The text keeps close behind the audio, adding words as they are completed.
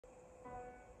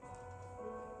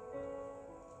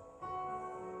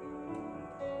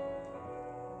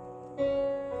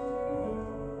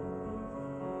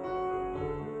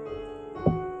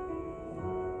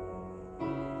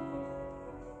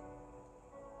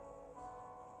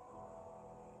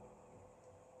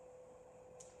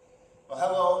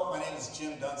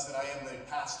Jim Dunson. I am the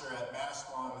pastor at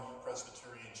Manasquan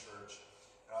Presbyterian Church.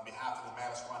 And on behalf of the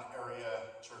Manasquan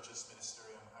Area Churches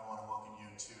Ministerium, I want to welcome you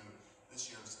to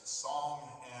this year's Song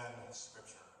and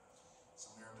Scripture. So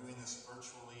we are doing this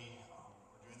virtually.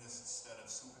 We're doing this instead of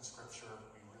Soup and Scripture.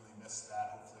 We really missed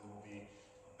that. Hopefully we'll be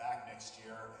back next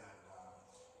year and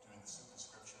doing the Soup and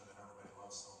Scripture that everybody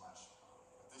loves so much.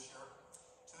 But this year,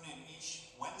 tune in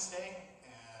each Wednesday,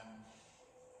 and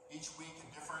each week a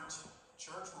different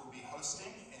church will be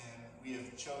hosting, and we have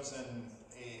chosen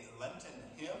a Lenten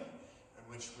hymn in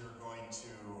which we're going to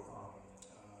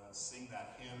sing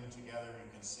that hymn together.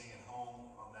 You can sing at home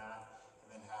on that,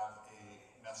 and then have a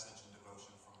message and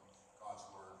devotion from God's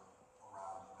Word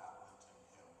around that Lenten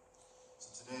hymn.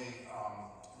 So today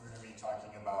we're going to be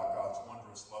talking about God's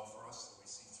wondrous love for us that we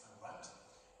see through Lent,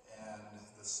 and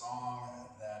the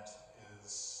song that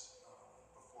is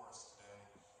before us today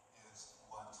is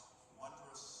What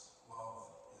Wondrous Love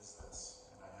Is This?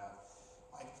 And I have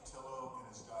Mike Patillo and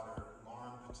his daughter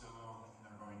Lauren Patillo, and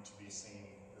they're going to be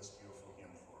singing this beautiful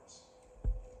hymn for us.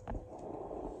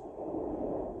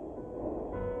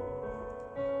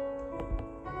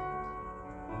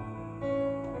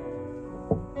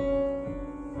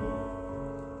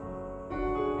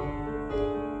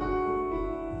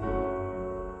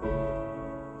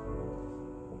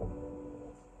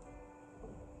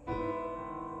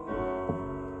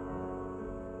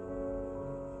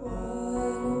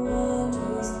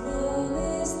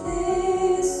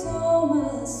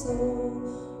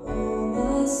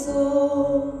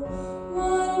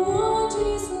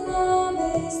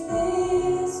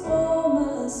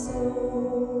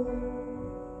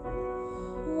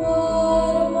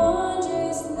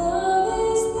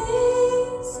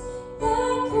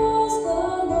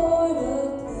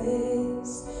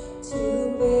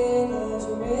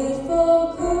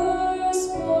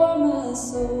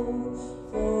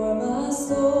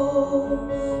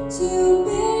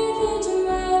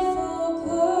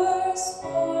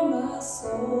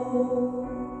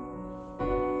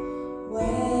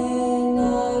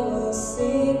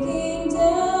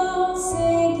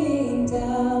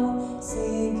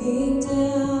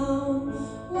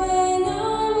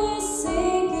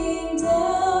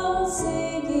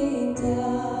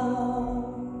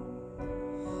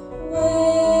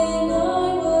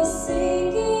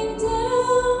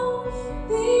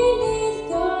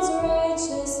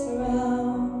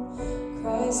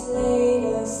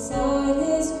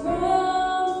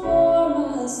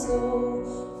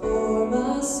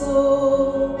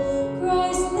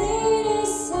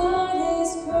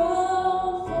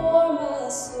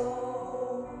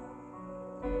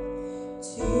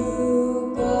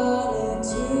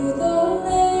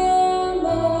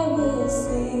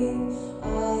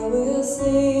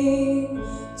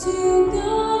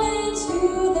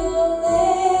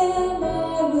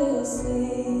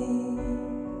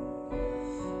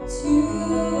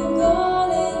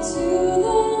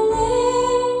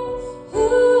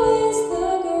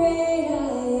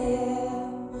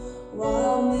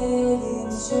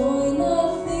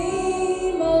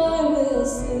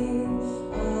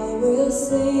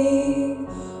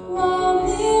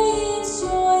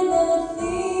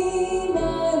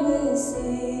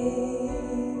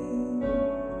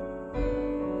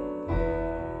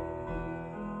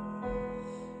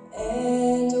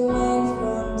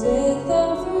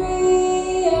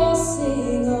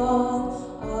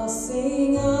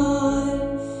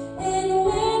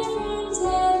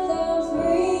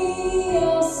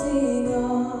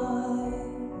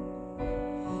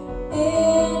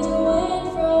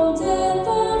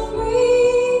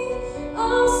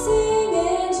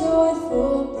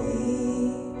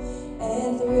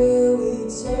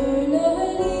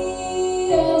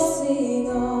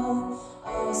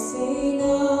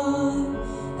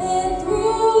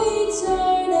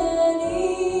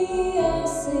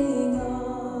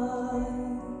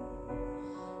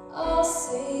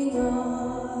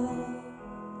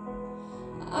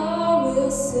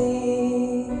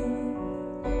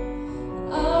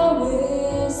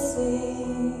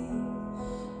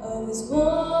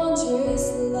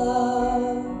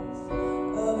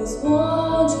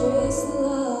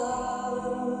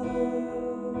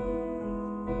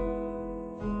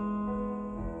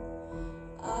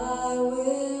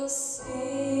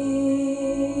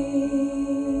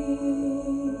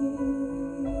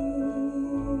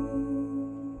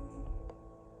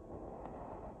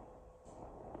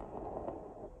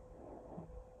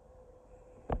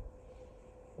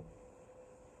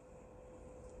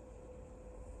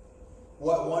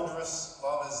 What wondrous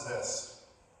love is this?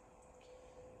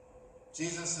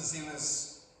 Jesus, as he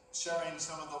was sharing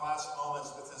some of the last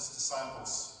moments with his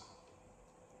disciples,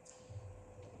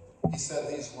 he said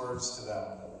these words to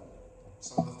them,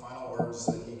 some of the final words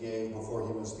that he gave before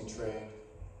he was betrayed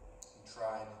and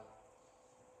tried,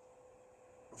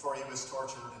 before he was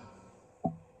tortured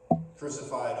and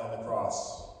crucified on the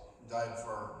cross, died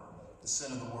for the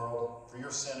sin of the world, for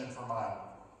your sin and for mine.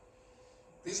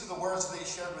 These are the words that he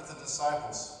shared with the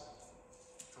disciples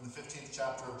from the 15th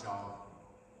chapter of John.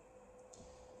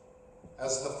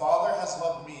 As the Father has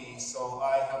loved me, so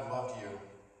I have loved you.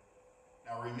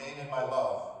 Now remain in my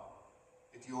love.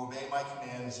 If you obey my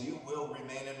commands, you will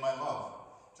remain in my love,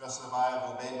 just as I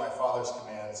have obeyed my Father's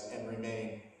commands and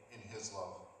remain in his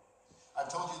love.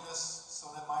 I've told you this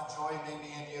so that my joy may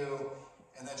be in you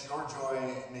and that your joy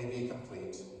may be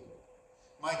complete.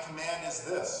 My command is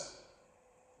this: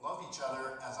 love each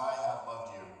other as I have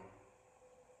loved you.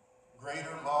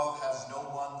 Greater love has no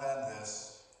one than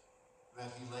this,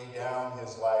 that he laid down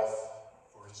his life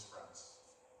for his friends.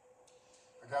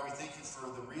 Our God, we thank you for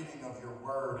the reading of your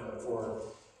word and for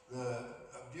the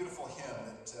beautiful hymn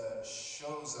that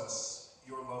shows us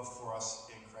your love for us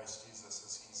in Christ Jesus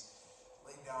as he's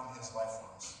laid down his life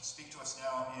for us. Speak to us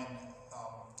now in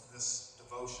this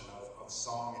devotion of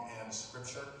song and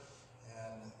scripture,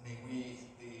 and may we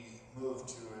be moved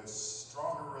to a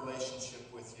stronger relationship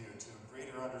with you, to a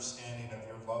greater understanding of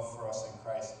your love for us in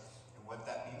Christ and what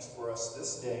that means for us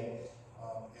this day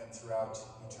and throughout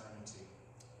eternity.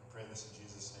 We pray this in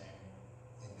Jesus' name.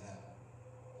 Amen.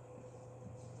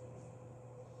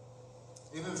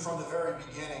 Even from the very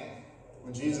beginning,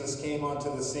 when Jesus came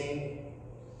onto the scene,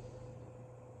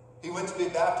 he went to be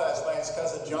baptized by his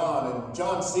cousin John, and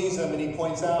John sees him and he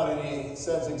points out and he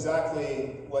says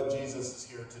exactly what Jesus is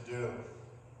here to do.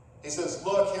 He says,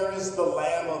 "Look, here is the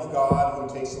Lamb of God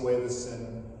who takes away the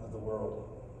sin of the world."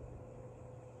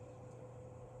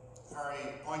 Very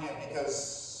poignant,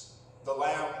 because the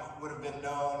lamb would have been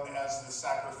known as the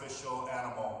sacrificial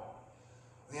animal.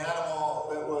 The animal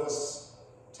that was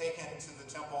taken to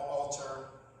the temple altar,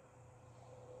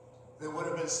 that would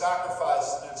have been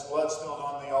sacrificed and its blood spilled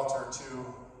on the altar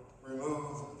to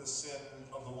remove the sin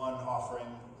of the one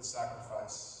offering the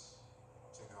sacrifice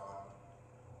to God.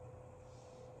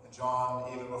 And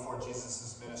John, even before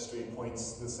Jesus' ministry,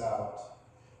 points this out.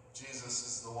 Jesus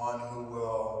is the one who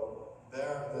will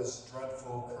bear this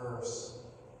dreadful curse,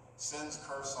 sin's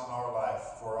curse on our life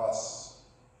for us,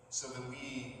 so that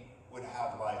we would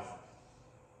have life.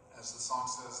 As the song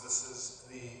says, this is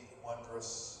the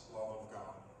wondrous love of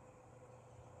God.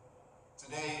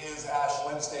 Today is Ash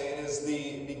Wednesday. It is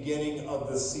the beginning of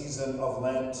the season of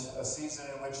Lent, a season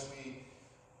in which we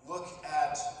look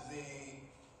at the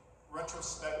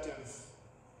retrospective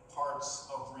parts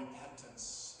of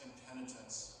repentance and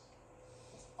penitence.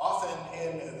 Often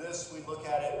in this, we look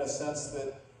at it in a sense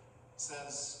that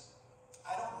says,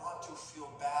 I don't want to feel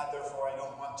bad, therefore I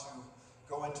don't want to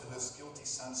go into this guilty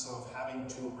sense of having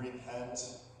to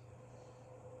repent.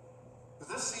 But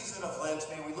this season of Lent,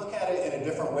 may we look at it in a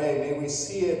different way. May we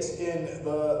see it in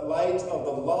the light of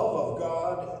the love of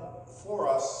God for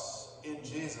us in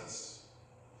Jesus.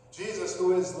 Jesus,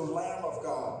 who is the Lamb of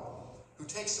God, who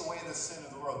takes away the sin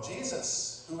of the world.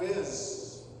 Jesus, who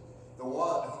is the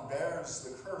one who bears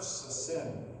the curse of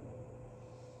sin.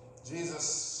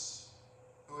 Jesus,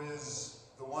 who is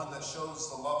the one that shows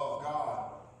the love of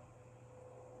God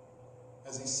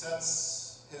as he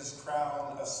sets his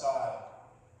crown aside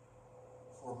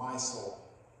for my soul.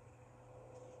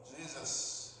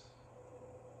 Jesus,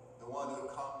 the one who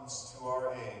comes to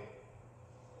our aid,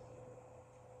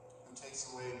 who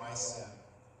takes away my sin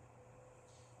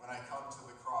when I come to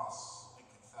the cross and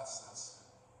confess that sin.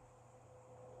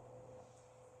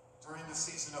 During the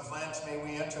season of Lent, may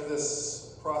we enter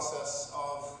this process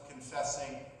of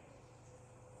confessing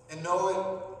and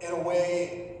know it in a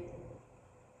way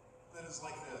that is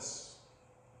like this.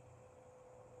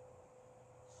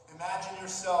 Imagine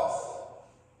yourself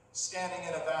standing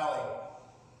in a valley,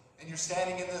 and you're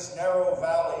standing in this narrow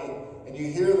valley, and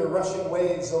you hear the rushing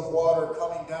waves of water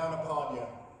coming down upon you.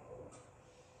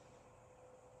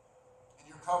 And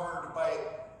you're covered by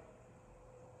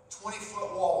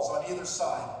 20-foot walls on either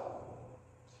side.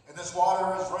 And this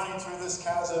water is running through this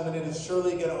chasm, and it is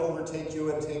surely going to overtake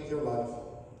you and take your life.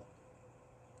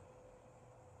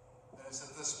 And it's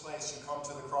at this place you come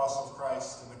to the cross of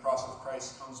Christ, and the cross of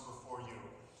Christ comes before you.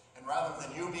 And rather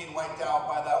than you being wiped out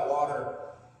by that water,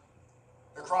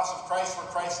 the cross of Christ where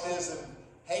Christ is and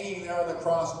hanging there on the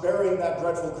cross, bearing that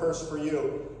dreadful curse for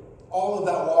you, all of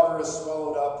that water is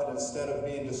swallowed up, and instead of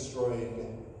being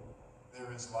destroyed,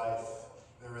 there is life,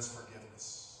 there is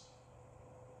forgiveness.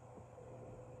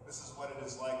 This is what it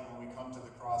is like when we come to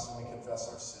the cross and we confess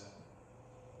our sin.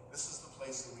 This is the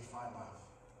place that we find life.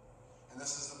 And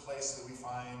this is the place that we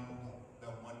find the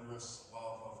wondrous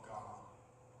love of God.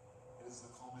 It is the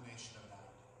culmination of that.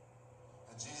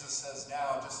 And Jesus says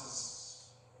now, just as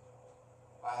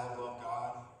I have loved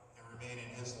God and remain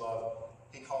in his love,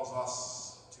 he calls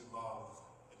us to love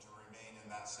and to remain in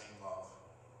that same love.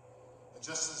 And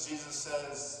just as Jesus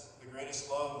says the greatest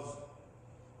love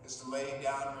is to lay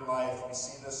down your life, we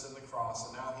see this in the cross,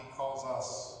 and now he calls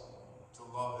us to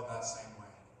love in that same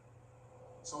way.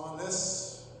 So on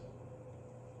this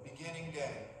beginning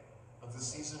day of the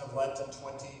season of Lent in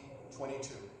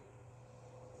 2022,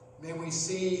 may we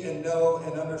see and know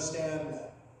and understand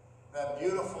that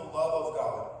beautiful love of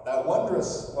God, that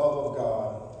wondrous love of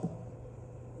God.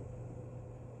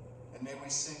 And may we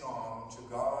sing on to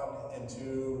God and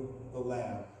to the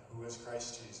Lamb, who is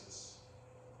Christ Jesus,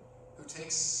 who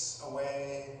takes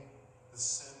away the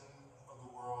sin of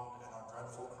the world and our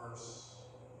dreadful curse.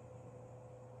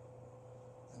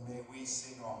 And may we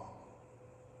sing on.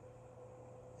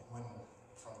 And when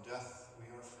from death we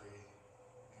are free,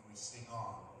 may we sing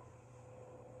on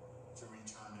to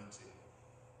eternity.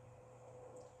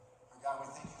 Our God,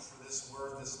 we thank you for this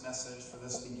word, this message, for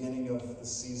this beginning of the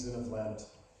season of Lent.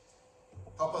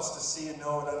 Help us to see and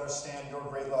know and understand your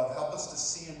great love. Help us to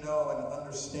see and know and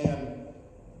understand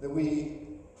that we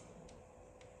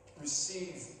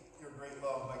receive your great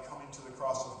love by coming to the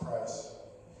cross of Christ.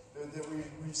 That we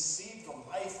receive the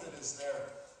life that is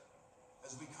there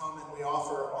as we come and we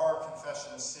offer our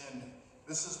confession of sin.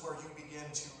 This is where you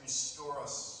begin to restore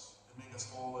us and make us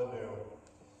whole and new.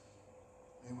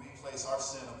 May we place our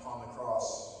sin upon the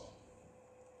cross.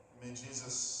 May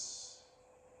Jesus,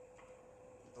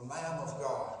 the Lamb of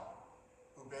God,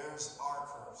 who bears our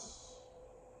curse,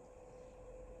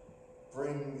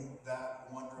 bring that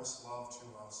wondrous love to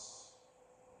us.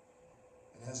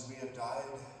 And as we have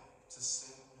died to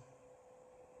sin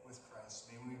with Christ,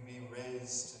 may we be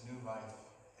raised to new life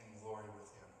and glory with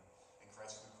him. In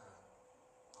Christ we pray.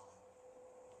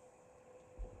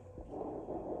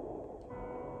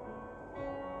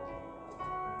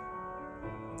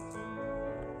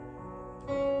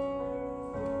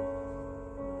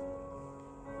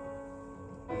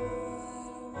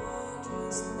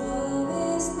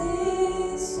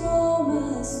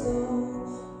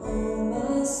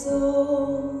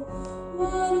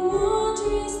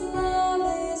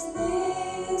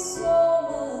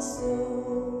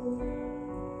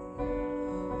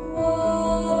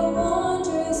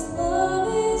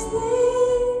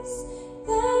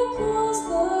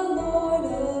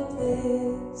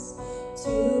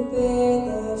 To bear